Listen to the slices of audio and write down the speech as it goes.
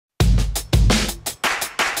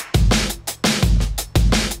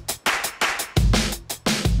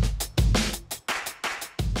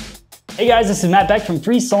Hey guys, this is Matt Beck from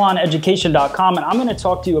FreeSalonEducation.com, and I'm going to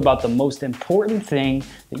talk to you about the most important thing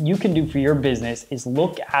that you can do for your business is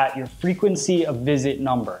look at your frequency of visit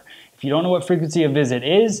number. If you don't know what frequency of visit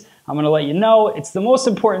is, I'm going to let you know it's the most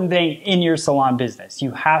important thing in your salon business.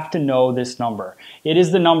 You have to know this number. It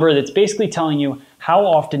is the number that's basically telling you how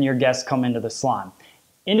often your guests come into the salon.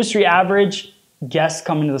 Industry average, guests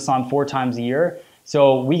come into the salon 4 times a year,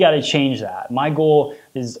 so we got to change that. My goal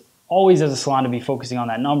is always as a salon to be focusing on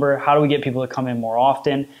that number. How do we get people to come in more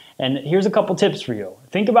often? And here's a couple tips for you.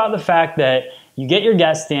 Think about the fact that you get your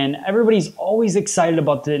guest in, everybody's always excited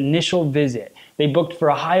about the initial visit. They booked for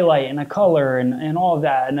a highlight and a color and all of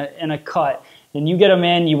that and a cut. And you get them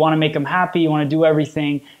in, you want to make them happy, you want to do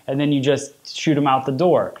everything, and then you just shoot them out the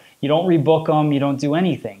door. You don't rebook them, you don't do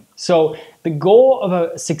anything. So the goal of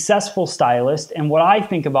a successful stylist, and what I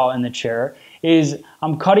think about in the chair, is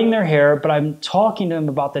I'm cutting their hair, but I'm talking to them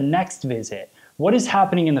about the next visit. What is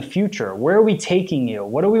happening in the future? Where are we taking you?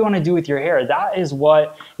 What do we want to do with your hair? That is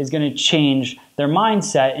what is going to change their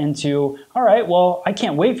mindset into, all right, well, I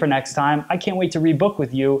can't wait for next time. I can't wait to rebook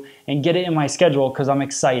with you and get it in my schedule because I'm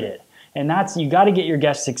excited. And that's, you got to get your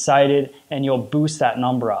guests excited and you'll boost that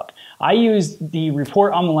number up. I use the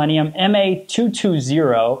report on Millennium.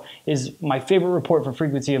 MA220 is my favorite report for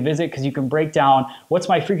frequency of visit because you can break down what's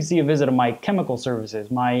my frequency of visit of my chemical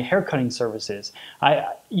services, my hair cutting services.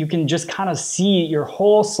 You can just kind of see your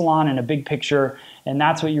whole salon in a big picture, and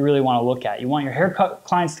that's what you really want to look at. You want your haircut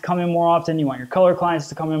clients to come in more often, you want your color clients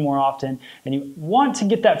to come in more often, and you want to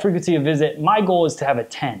get that frequency of visit. My goal is to have a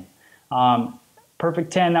 10.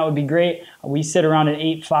 Perfect 10, that would be great. We sit around at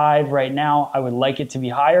 8.5 right now. I would like it to be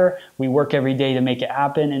higher. We work every day to make it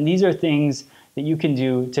happen, and these are things that you can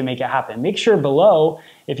do to make it happen. Make sure below,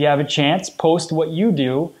 if you have a chance, post what you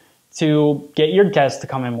do to get your guests to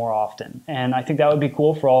come in more often. And I think that would be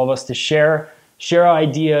cool for all of us to share our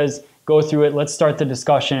ideas, go through it. Let's start the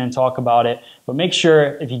discussion and talk about it. But make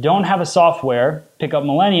sure if you don't have a software, pick up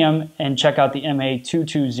Millennium and check out the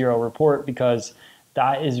MA220 report because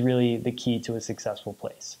that is really the key to a successful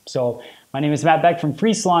place. So my name is Matt Beck from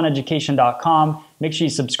FreeSalonEducation.com. Make sure you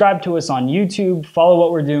subscribe to us on YouTube, follow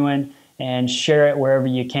what we're doing, and share it wherever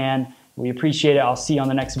you can. We appreciate it. I'll see you on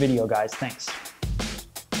the next video, guys. Thanks.